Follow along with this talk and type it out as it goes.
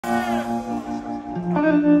Half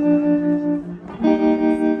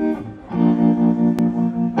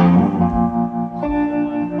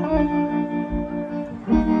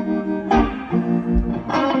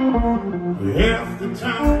the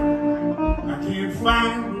time I can't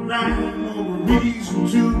find a rhyme or a reason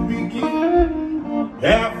to begin.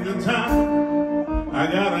 Half the time I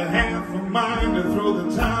got a half a mind to throw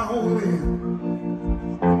the towel in.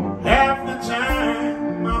 Half the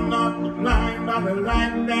time I'm not blind by the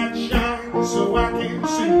light that shines so I can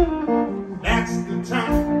see. That's the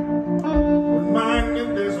time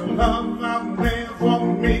reminded there's a love out there for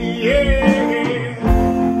me. Yeah.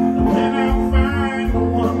 When I find the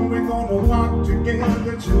one, we're gonna walk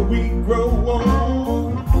together till we grow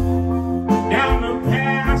old. Down the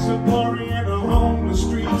paths of glory and along the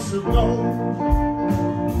streets of gold.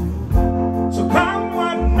 So come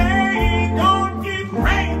what may, don't give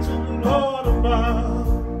praise to the Lord above.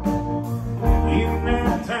 In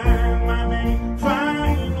that time I may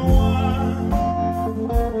find one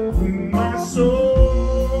whom my soul.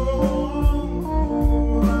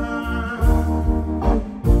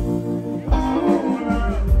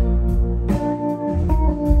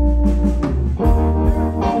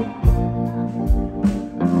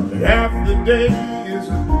 Half the day is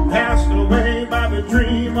passed away by the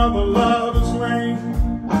dream of a lover's lane.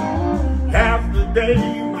 Half the day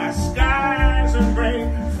my skies are gray,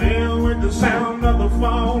 filled with the sound of the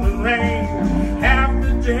falling rain. Half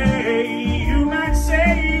the day you might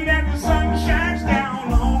say that the sun shines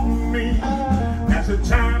down on me. That's the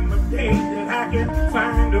time of day that I can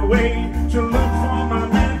find a way to look for my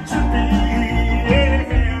meant to be.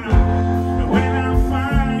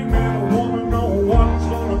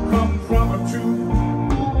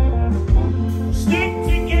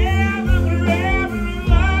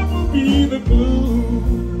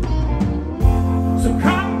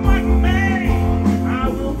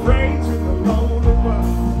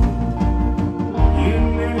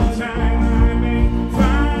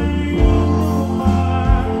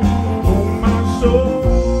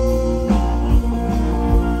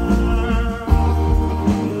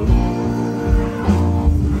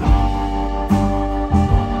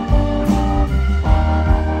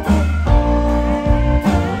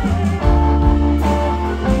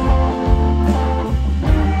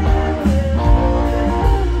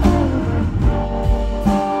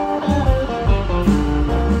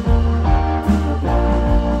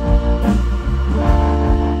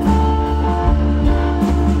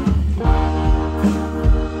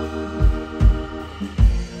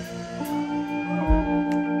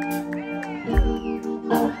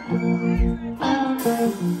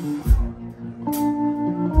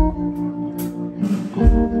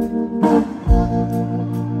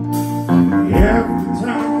 Every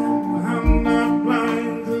time I'm not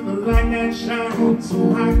blind to the light that shines so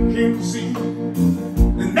I can see,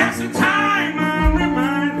 and that's the time